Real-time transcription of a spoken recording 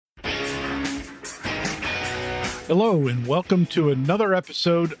Hello, and welcome to another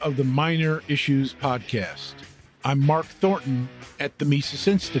episode of the Minor Issues Podcast. I'm Mark Thornton at the Mises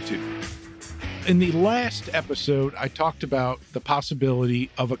Institute. In the last episode, I talked about the possibility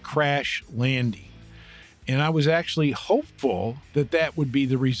of a crash landing, and I was actually hopeful that that would be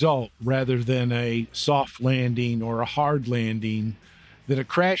the result rather than a soft landing or a hard landing, that a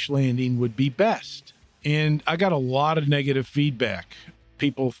crash landing would be best. And I got a lot of negative feedback.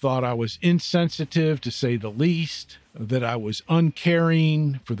 People thought I was insensitive, to say the least, that I was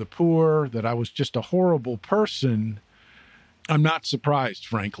uncaring for the poor, that I was just a horrible person. I'm not surprised,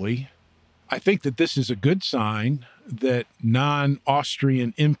 frankly. I think that this is a good sign that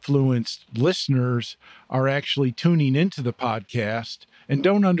non-Austrian influenced listeners are actually tuning into the podcast and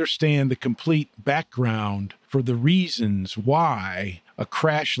don't understand the complete background for the reasons why a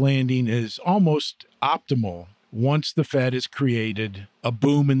crash landing is almost optimal once the Fed has created a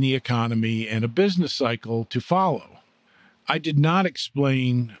boom in the economy and a business cycle to follow. I did not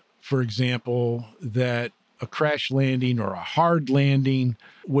explain, for example, that a crash landing or a hard landing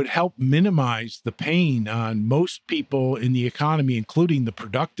would help minimize the pain on most people in the economy, including the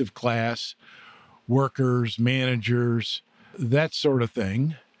productive class, workers, managers, that sort of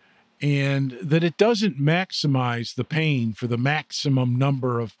thing, and that it doesn't maximize the pain for the maximum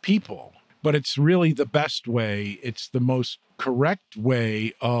number of people. But it's really the best way. It's the most correct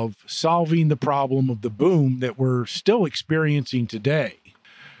way of solving the problem of the boom that we're still experiencing today.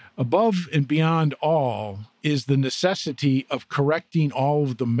 Above and beyond all is the necessity of correcting all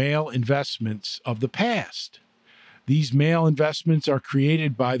of the malinvestments of the past. These malinvestments are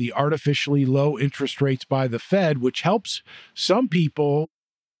created by the artificially low interest rates by the Fed, which helps some people,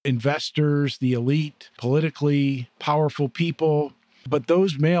 investors, the elite, politically powerful people. But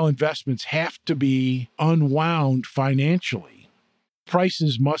those malinvestments have to be unwound financially.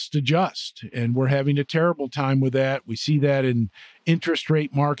 Prices must adjust, and we're having a terrible time with that. We see that in interest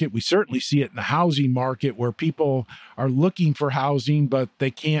rate market. We certainly see it in the housing market, where people are looking for housing, but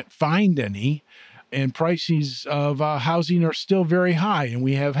they can't find any. And prices of housing are still very high. And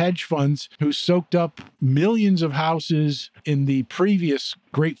we have hedge funds who soaked up millions of houses in the previous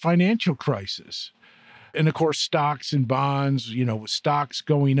great financial crisis. And of course, stocks and bonds, with stocks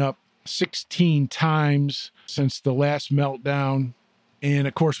going up 16 times since the last meltdown. And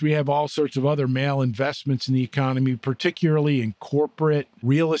of course, we have all sorts of other malinvestments in the economy, particularly in corporate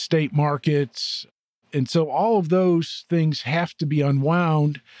real estate markets. And so all of those things have to be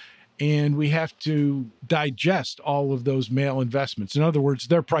unwound, and we have to digest all of those malinvestments. In other words,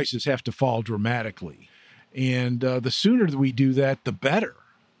 their prices have to fall dramatically. And the sooner that we do that, the better.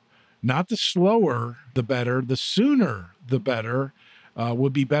 Not the slower, the better. The sooner, the better.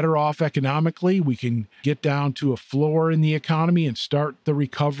 We'll be better off economically. We can get down to a floor in the economy and start the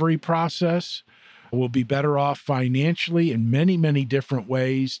recovery process. We'll be better off financially in many, many different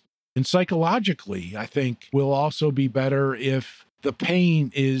ways. And psychologically, I think we'll also be better if the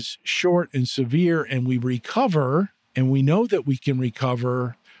pain is short and severe and we recover, and we know that we can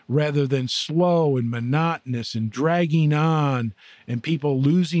recover, rather than slow and monotonous and dragging on and people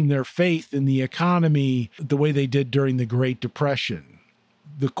losing their faith in the economy the way they did during the Great Depression.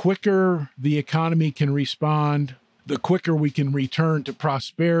 The quicker the economy can respond, the quicker we can return to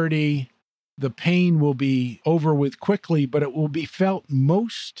prosperity. The pain will be over with quickly, but it will be felt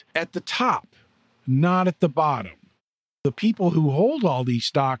most at the top, not at the bottom. The people who hold all these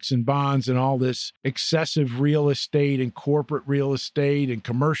stocks and bonds and all this excessive real estate and corporate real estate and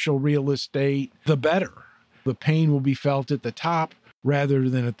commercial real estate, the better. The pain will be felt at the top rather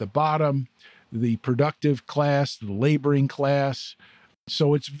than at the bottom, the productive class, the laboring class.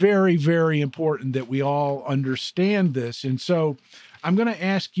 So it's very, very important that we all understand this. And so I'm going to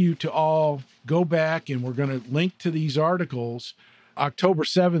ask you to all go back, and we're going to link to these articles. October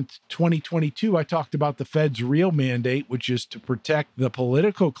 7th, 2022, I talked about the Fed's real mandate, which is to protect the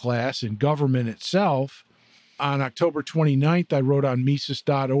political class and government itself. On October 29th, I wrote on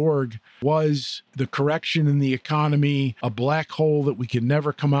Mises.org, was the correction in the economy a black hole that we can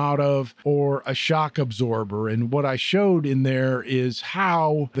never come out of, or a shock absorber? And what I showed in there is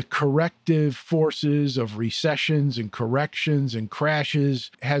how the corrective forces of recessions and corrections and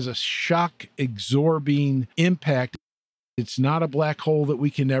crashes has a shock absorbing impact. It's not a black hole that we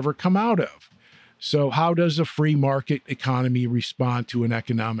can never come out of. So how does a free market economy respond to an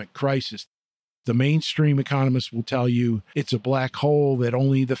economic crisis? The mainstream economists will tell you it's a black hole that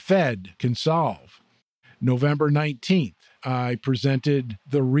only the Fed can solve. November 19th, I presented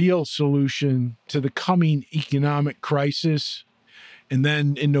the real solution to the coming economic crisis, And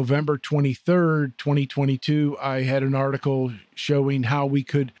then in November 23rd, 2022, I had an article showing how we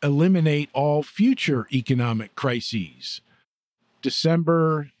could eliminate all future economic crises.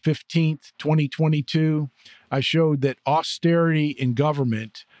 December 15th, 2022, I showed that austerity in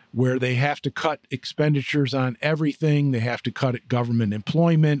government, where they have to cut expenditures on everything, they have to cut government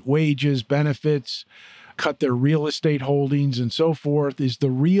employment, wages, benefits, cut their real estate holdings and so forth, is the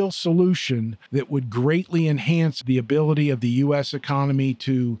real solution that would greatly enhance the ability of the U.S. economy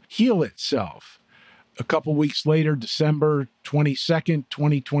to heal itself. A couple weeks later, December 22nd,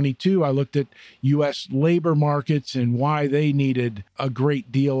 2022, I looked at U.S. labor markets and why they needed a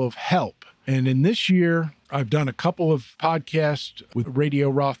great deal of help. And in this year, I've done a couple of podcasts with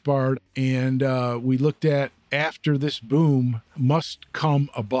Radio Rothbard, and we looked at after this boom must come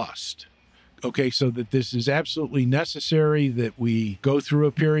a bust. Okay, so that this is absolutely necessary, that we go through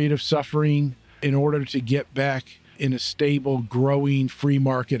a period of suffering in order to get back in a stable, growing, free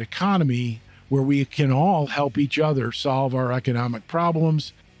market economy where we can all help each other solve our economic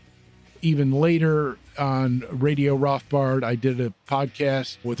problems. Even later on Radio Rothbard, I did a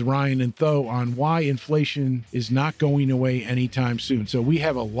podcast with Ryan and Tho on why inflation is not going away anytime soon. So we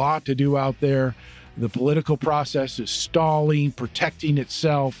have a lot to do out there. The political process is stalling, protecting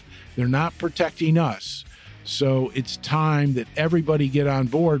itself. They're not protecting us. So it's time that everybody get on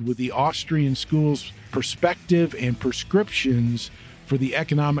board with the Austrian school's perspective and prescriptions for the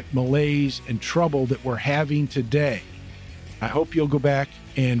economic malaise and trouble that we're having today. I hope you'll go back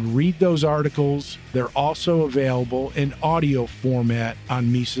and read those articles. They're also available in audio format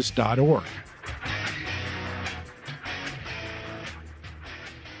on Mises.org.